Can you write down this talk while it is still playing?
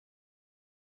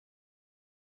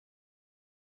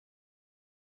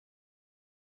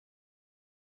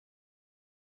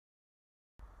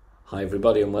Hi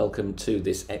everybody and welcome to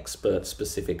this expert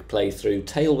specific playthrough,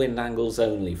 tailwind angles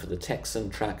only for the Texan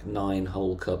Track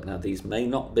 9-hole cup. Now these may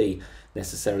not be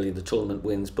necessarily the tournament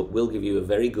wins, but will give you a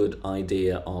very good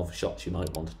idea of shots you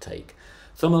might want to take.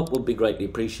 Thumb up would be greatly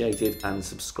appreciated, and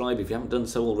subscribe if you haven't done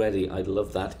so already. I'd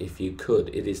love that if you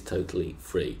could. It is totally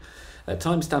free.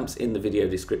 Timestamps in the video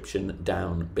description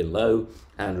down below,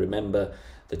 and remember,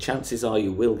 the chances are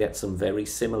you will get some very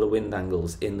similar wind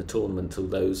angles in the tournament to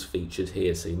those featured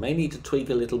here. So you may need to tweak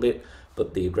a little bit,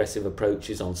 but the aggressive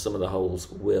approaches on some of the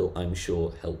holes will, I'm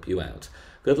sure, help you out.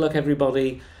 Good luck,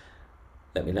 everybody.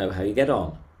 Let me know how you get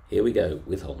on. Here we go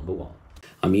with hole number 1.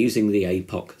 I'm using the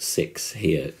APOC 6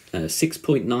 here.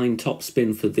 6.9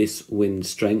 topspin for this wind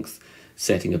strength,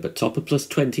 setting up at top of plus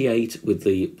 28 with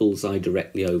the bullseye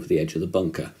directly over the edge of the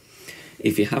bunker.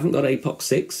 If you haven't got APOC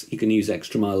 6, you can use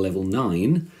Extra Mile level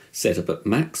 9, set up at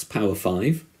max power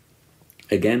 5,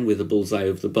 again with the bullseye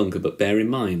over the bunker, but bear in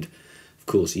mind, of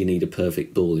course, you need a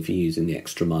perfect ball if you're using the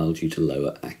Extra Mile due to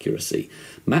lower accuracy.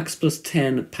 Max plus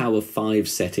 10 power 5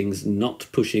 settings, not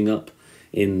pushing up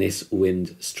in this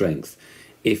wind strength.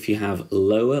 If you have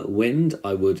lower wind,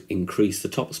 I would increase the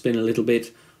top spin a little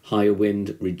bit. Higher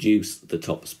wind, reduce the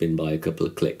top spin by a couple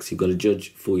of clicks. You've got to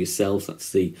judge for yourself.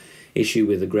 That's the issue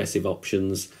with aggressive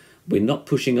options. We're not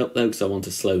pushing up though, because I want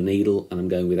a slow needle, and I'm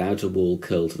going with outer wall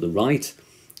curl to the right.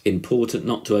 Important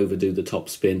not to overdo the top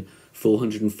spin.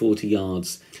 440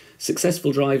 yards.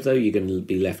 Successful drive though, you're going to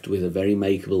be left with a very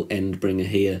makeable end bringer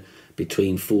here,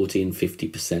 between 40 and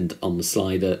 50% on the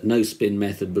slider. No spin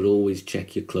method, but always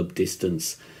check your club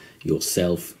distance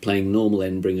yourself. Playing normal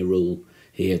end bringer rule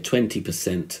here,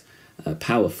 20%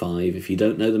 power 5. If you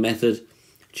don't know the method,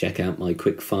 check out my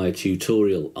quick fire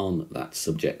tutorial on that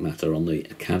subject matter on the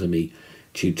Academy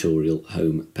tutorial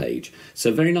home page.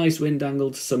 So very nice wind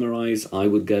angle. To summarise, I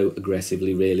would go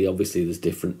aggressively really. Obviously there's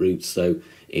different routes, so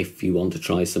if you want to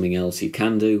try something else you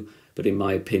can do, but in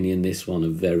my opinion this one a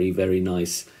very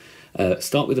nice.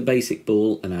 Start with a basic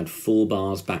ball and add 4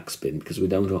 bars backspin, because we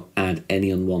don't want to add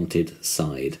any unwanted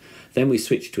side. Then we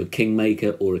switch to a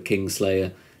Kingmaker or a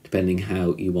Kingslayer, depending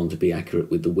how you want to be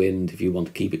accurate with the wind. If you want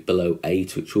to keep it below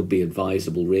 8, which would be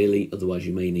advisable really, otherwise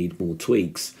you may need more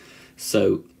tweaks.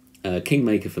 So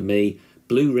Kingmaker for me,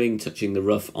 blue ring touching the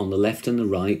rough on the left and the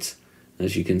right,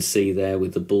 as you can see there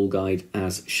with the ball guide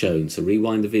as shown. So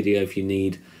rewind the video if you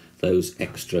need those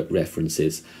extra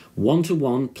references.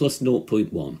 1-to-1 plus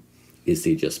 0.1 is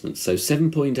the adjustment. So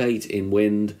 7.8 in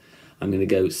wind, I'm going to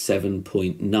go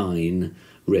 7.9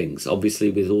 rings.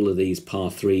 Obviously with all of these par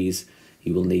 3s,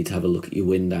 you will need to have a look at your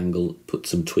wind angle, put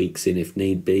some tweaks in if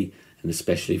need be, and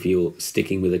especially if you're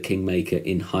sticking with a Kingmaker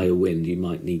in higher wind, you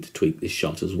might need to tweak this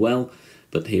shot as well.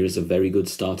 But here is a very good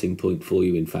starting point for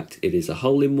you. In fact, it is a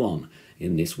hole in one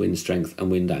in this wind strength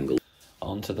and wind angle.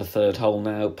 On to the third hole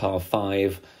now, par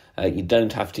 5. You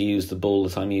don't have to use the ball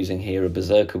that I'm using here. A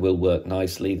Wiseacre will work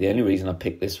nicely. The only reason I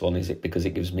picked this one is because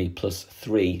it gives me plus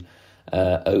 3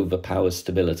 over power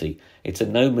stability. It's a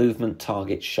no movement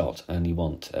target shot, and you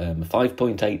want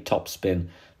 5.8 top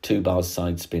spin, 2 bars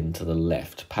side spin to the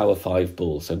left, power 5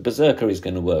 ball. So Wiseacre is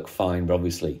going to work fine, but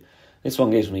obviously this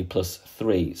one gives me plus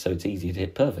 3, so it's easy to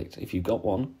hit perfect. If you've got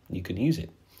one, you can use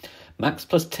it. Max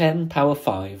plus 10, power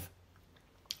 5,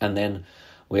 and then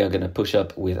we are going to push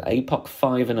up with APOC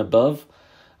 5 and above.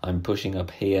 I'm pushing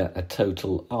up here a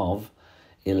total of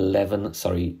 11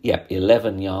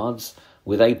 yards.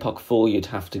 With APOC 4, you'd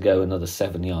have to go another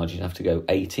 7 yards. You'd have to go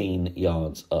 18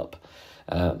 yards up.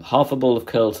 Half a ball of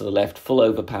curl to the left, full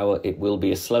overpower. It will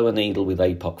be a slower needle with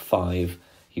APOC 5.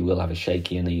 You will have a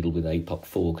shakier needle with APOC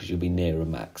 4 because you'll be nearer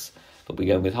max. But we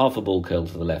go with half a ball curl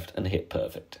to the left and hit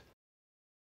perfect.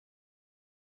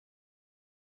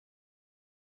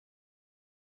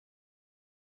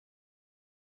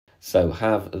 So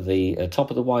have the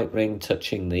top of the white ring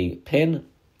touching the pin.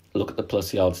 Look at the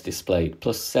plus yards displayed.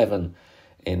 Plus 7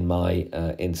 in my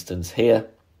instance here.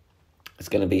 It's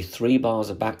going to be 3 bars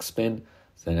of backspin.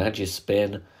 So then add your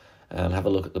spin and have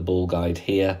a look at the ball guide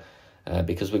here.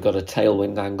 Because we've got a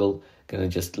tailwind angle, going to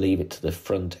just leave it to the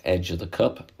front edge of the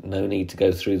cup. No need to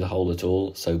go through the hole at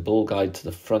all. So ball guide to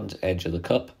the front edge of the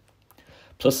cup.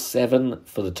 Plus 7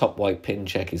 for the top white pin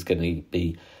check is going to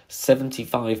be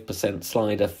 75%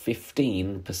 slider,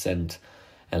 15%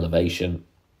 elevation.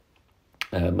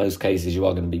 Most cases you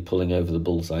are going to be pulling over the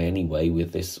bullseye anyway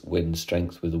with this wind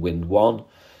strength with the wind 1.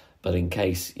 But in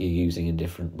case you're using a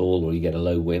different ball or you get a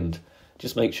low wind,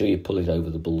 just make sure you pull it over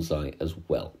the bullseye as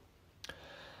well.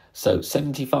 So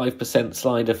 75%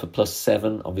 slider for plus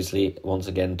 7. Obviously, once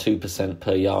again, 2%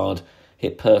 per yard.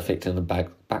 Hit perfect, and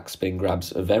the backspin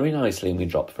grabs very nicely, and we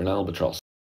drop for an albatross.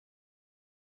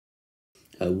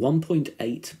 a 1.8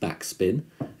 backspin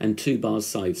and 2 bars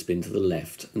side spin to the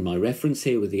left. And my reference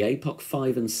here with the APOC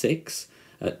 5 and 6,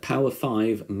 at power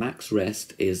 5, max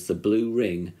rest is the blue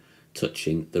ring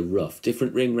touching the rough.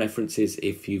 Different ring references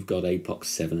if you've got APOC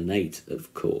 7 and 8,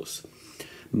 of course.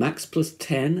 Max plus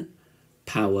 10,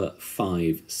 power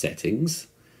 5 settings.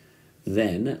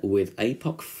 Then with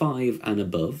APOC 5 and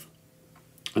above,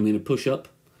 I'm going to push up.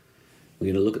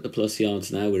 We're going to look at the plus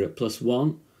yards now. We're at plus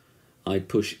 1. I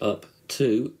push up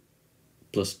to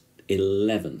plus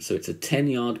 11. So it's a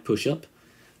 10-yard push-up.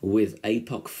 With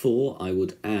APOC 4, I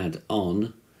would add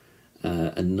on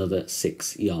another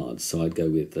 6 yards. So I'd go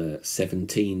with a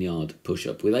 17-yard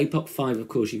push-up. With APOC 5, of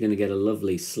course, you're going to get a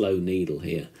lovely slow needle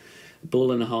here.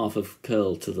 Ball and a half of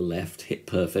curl to the left, hit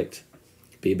perfect.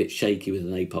 Be a bit shaky with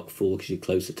an APOC 4 because you're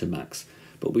closer to max.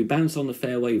 But we bounce on the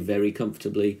fairway very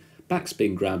comfortably.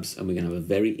 Backspin grabs, and we're going to have a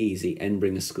very easy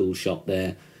end-bringer school shot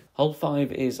there. Hole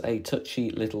 5 is a touchy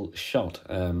little shot.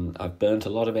 I've burnt a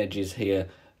lot of edges here.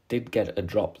 Did get a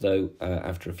drop though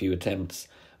after a few attempts.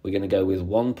 We're going to go with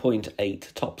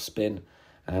 1.8 top spin,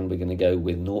 and we're going to go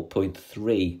with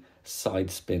 0.3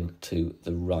 side spin to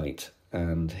the right.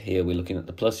 And here we're looking at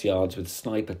the plus yards with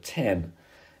sniper 10.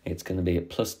 It's going to be at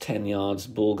plus 10 yards,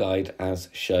 ball guide as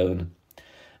shown.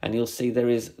 And you'll see there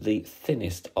is the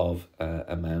thinnest of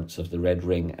amounts of the red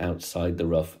ring outside the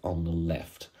rough on the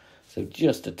left. So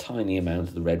just a tiny amount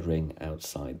of the red ring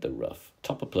outside the rough.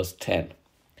 Top of plus 10.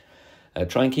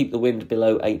 Try and keep the wind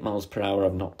below 8 miles per hour.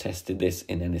 I've not tested this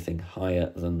in anything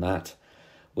higher than that.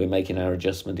 We're making our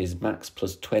adjustment is max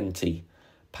plus 20,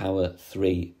 power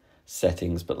 3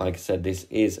 settings. But like I said, this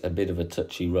is a bit of a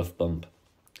touchy rough bump.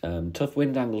 Tough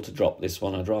wind angle to drop this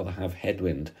one. I'd rather have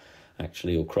headwind,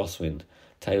 actually, or crosswind.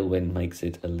 Tailwind makes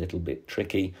it a little bit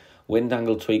tricky. Wind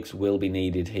angle tweaks will be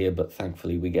needed here, but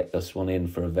thankfully we get this one in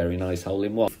for a very nice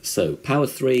hole-in-one. So, power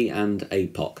 3 and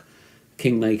APOC.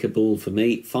 Kingmaker ball for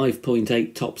me,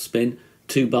 5.8 top spin,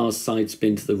 2 bars side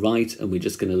spin to the right, and we're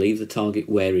just going to leave the target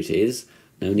where it is.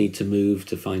 No need to move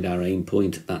to find our aim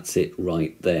point. That's it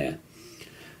right there.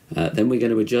 Then we're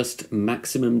going to adjust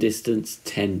maximum distance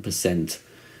 10%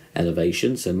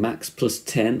 elevation. So max plus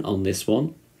 10 on this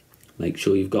one. Make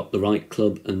sure you've got the right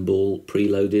club and ball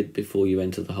preloaded before you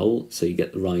enter the hole so you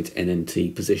get the right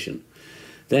NMT position.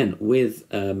 Then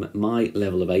with my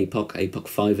level of APOC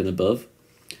 5 and above,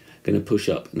 going to push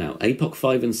up. Now APOC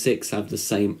 5 and 6 have the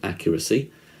same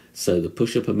accuracy. So the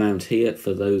push-up amount here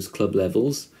for those club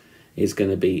levels is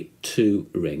going to be 2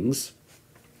 rings.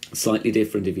 Slightly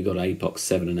different if you've got APOC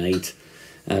 7 and 8.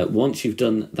 Once you've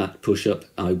done that push-up,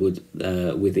 I would,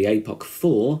 with the APOC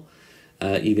 4,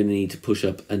 you're going to need to push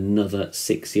up another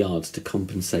 6 yards to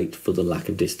compensate for the lack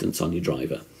of distance on your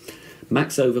driver.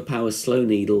 Max overpower, slow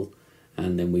needle,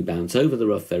 and then we bounce over the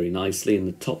rough very nicely, and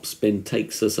the top spin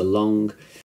takes us along.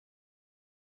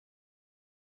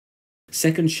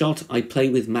 Second shot, I play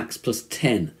with max plus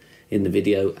 10 in the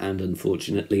video, and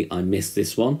unfortunately I missed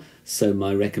this one, so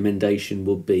my recommendation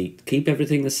would be keep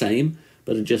everything the same,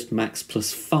 but adjust max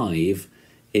plus 5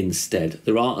 instead.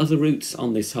 There are other routes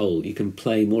on this hole. You can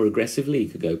play more aggressively. You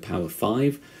could go power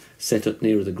 5, set up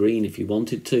nearer the green if you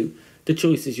wanted to. The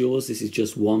choice is yours. This is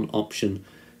just one option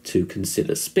to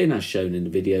consider. Spin as shown in the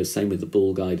video, same with the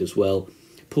ball guide as well.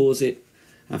 Pause it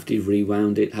after you've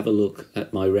rewound it. Have a look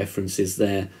at my references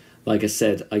there. Like I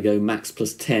said, I go max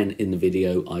plus 10 in the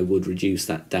video. I would reduce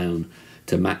that down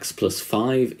to max plus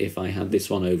 5 if I had this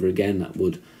one over again. That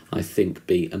would, I think,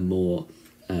 be a more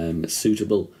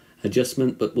suitable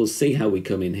adjustment, but we'll see how we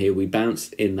come in here. We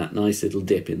bounced in that nice little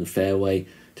dip in the fairway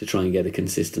to try and get a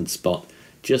consistent spot,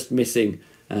 just missing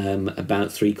about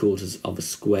 3/4 of a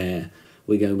square.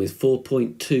 We're going with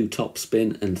 4.2 top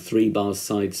spin and 3 bars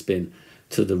side spin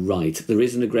to the right. There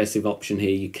is an aggressive option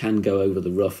here. You can go over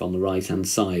the rough on the right hand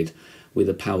side with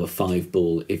a power 5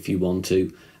 ball if you want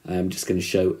to. I'm just going to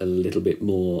show a little bit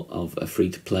more of a free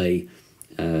to play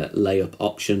layup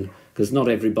option, because not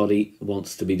everybody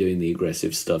wants to be doing the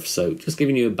aggressive stuff. So just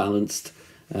giving you a balanced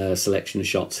selection of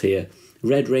shots here.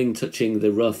 Red ring touching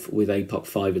the rough with APOC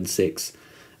 5 and 6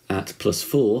 at plus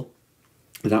 4.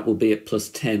 That will be at plus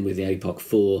 10 with the APOC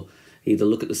 4. Either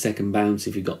look at the second bounce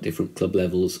if you've got different club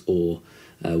levels, or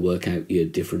work out your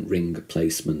different ring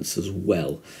placements as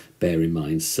well. Bear in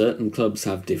mind, certain clubs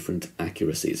have different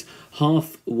accuracies.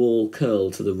 Half wall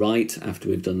curl to the right after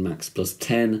we've done max plus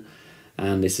 10.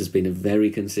 And this has been a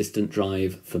very consistent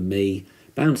drive for me.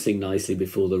 Bouncing nicely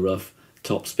before the rough.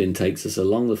 Top spin takes us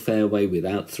along the fairway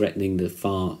without threatening the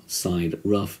far side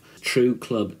rough. True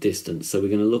club distance. So we're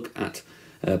going to look at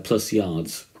plus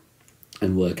yards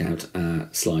and work out our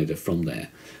slider from there.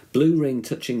 Blue ring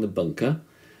touching the bunker.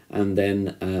 and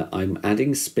then I'm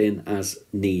adding spin as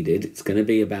needed. It's going to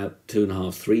be about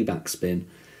 2.5, 3 backspin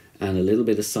and a little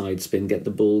bit of side spin. Get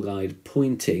the ball guide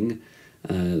pointing.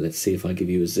 Let's see if I give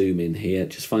you a zoom in here,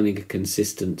 just finding a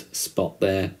consistent spot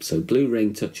there. So blue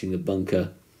ring touching the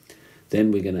bunker,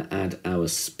 then we're going to add our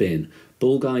spin.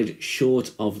 Ball guide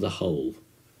short of the hole.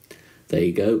 There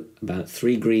you go, about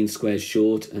 3 green squares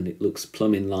short, and it looks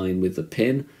plumb in line with the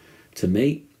pin to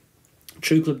me.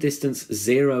 True club distance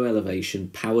 0 elevation,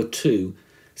 power 2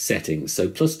 settings. So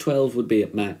plus 12 would be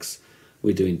at max.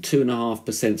 We're doing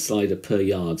 2.5% slider per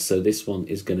yard, so this one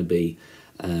is going to be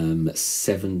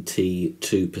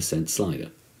 72%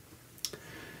 slider.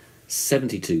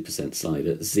 72%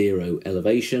 slider, 0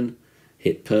 elevation,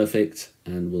 hit perfect,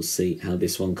 and we'll see how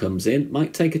this one comes in.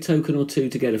 Might take a token or two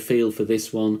to get a feel for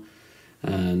this one,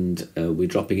 and we're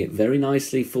dropping it very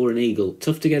nicely for an eagle.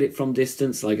 Tough to get it from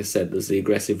distance. Like I said, there's the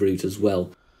aggressive route as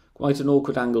well. Quite an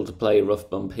awkward angle to play a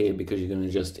rough bump here because you're going to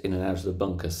adjust in and out of the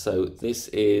bunker. So this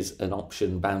is an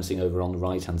option bouncing over on the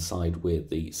right hand side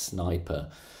with the sniper.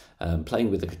 Playing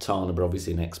with the katana, but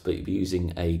obviously an expert, you'll be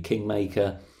using a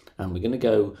kingmaker, and we're going to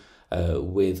go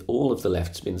with all of the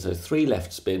left spin, so 3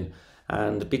 left spin,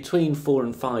 and between 4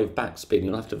 and 5 back spin.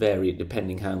 You'll have to vary it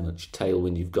depending how much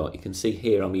tailwind you've got. You can see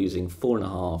here I'm using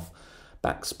 4.5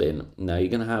 back spin. Now you're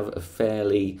going to have a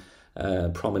fairly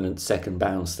prominent second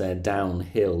bounce there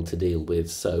downhill to deal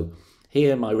with. So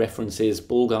here my reference is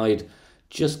ball guide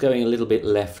just going a little bit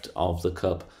left of the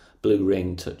cup, blue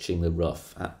ring touching the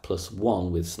rough at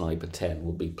 +1 with sniper 10,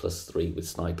 will be +3 with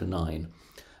sniper 9.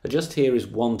 Adjust here is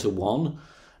 1 to 1,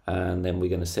 and then we're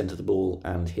going to center the ball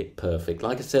and hit perfect.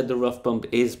 Like I said, the rough bump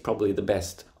is probably the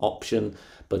best option,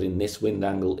 but in this wind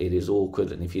angle it is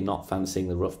awkward, and if you're not fancying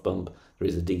the rough bump, there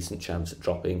is a decent chance of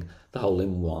dropping the hole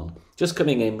in 1. Just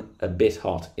coming in a bit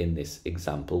hot in this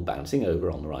example, bouncing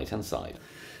over on the right hand side.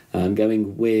 I'm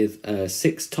going with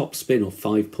 6 top spin, or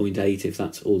 5.8 if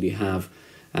that's all you have.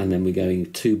 And then we're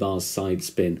going 2 bars side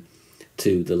spin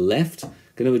to the left.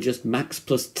 Going to adjust max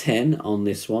 +10 on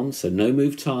this one, so no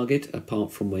move target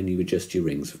apart from when you adjust your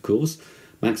rings, of course.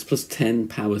 Max +10,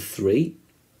 power 3.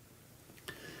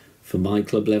 For my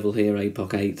club level here,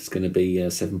 APOC 8, it's going to be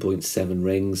 7.7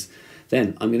 rings.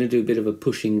 Then I'm going to do a bit of a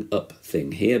pushing up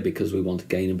thing here because we want to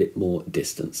gain a bit more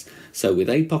distance. So with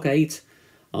APOC 8,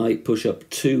 I push up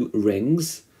 2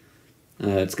 rings.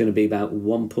 It's going to be about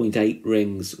 1.8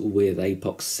 rings with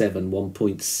APOC 7,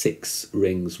 1.6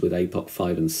 rings with APOC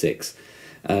 5 and 6.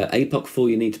 APOC 4,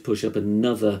 you need to push up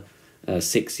another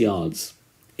 6 yards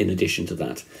in addition to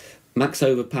that. Max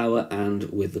overpower,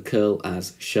 and with the curl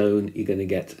as shown, you're going to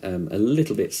get a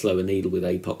little bit slower needle with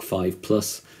APOC 5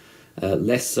 plus,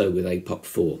 less so with APOC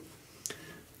 4.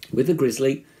 With the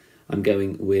grizzly, I'm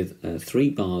going with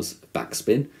 3 bars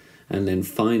backspin, and then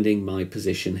finding my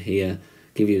position here.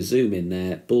 Give you a zoom in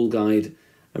there, ball guide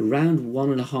around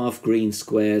 1.5 green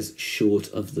squares short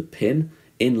of the pin,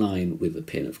 in line with the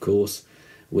pin of course.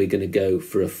 We're going to go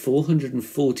for a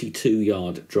 442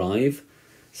 yard drive.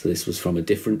 So this was from a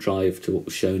different drive to what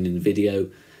was shown in the video.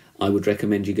 I would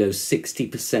recommend you go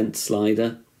 60%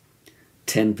 slider,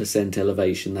 10%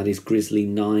 elevation. That is grizzly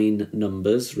 9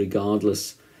 numbers,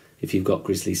 regardless if you've got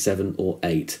grizzly 7 or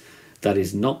 8. That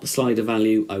is not the slider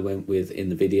value I went with in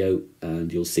the video,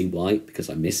 and you'll see why,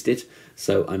 because I missed it.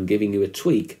 So I'm giving you a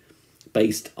tweak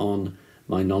based on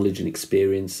my knowledge and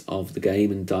experience of the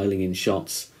game and dialing in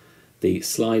shots. The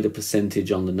slider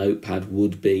percentage on the notepad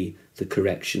would be the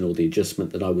correction or the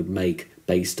adjustment that I would make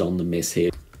based on the miss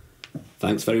here.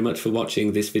 Thanks very much for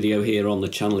watching this video here on the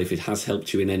channel. If it has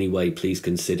helped you in any way, please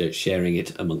consider sharing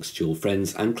it amongst your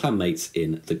friends and clanmates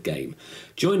in the game.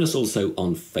 Join us also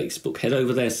on Facebook. Head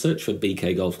over there, search for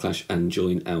BK Golf Clash and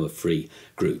join our free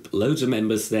group. Loads of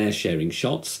members there sharing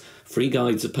shots. Free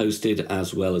guides are posted,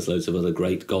 as well as loads of other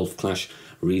great Golf Clash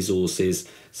resources.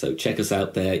 So check us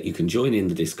out there. You can join in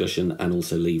the discussion and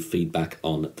also leave feedback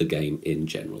on the game in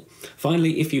general.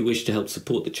 Finally, if you wish to help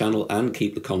support the channel and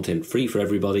keep the content free for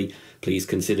everybody, please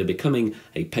consider becoming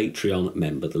a Patreon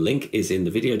member. The link is in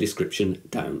the video description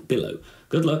down below.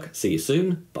 Good luck, see you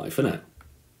soon, bye for now.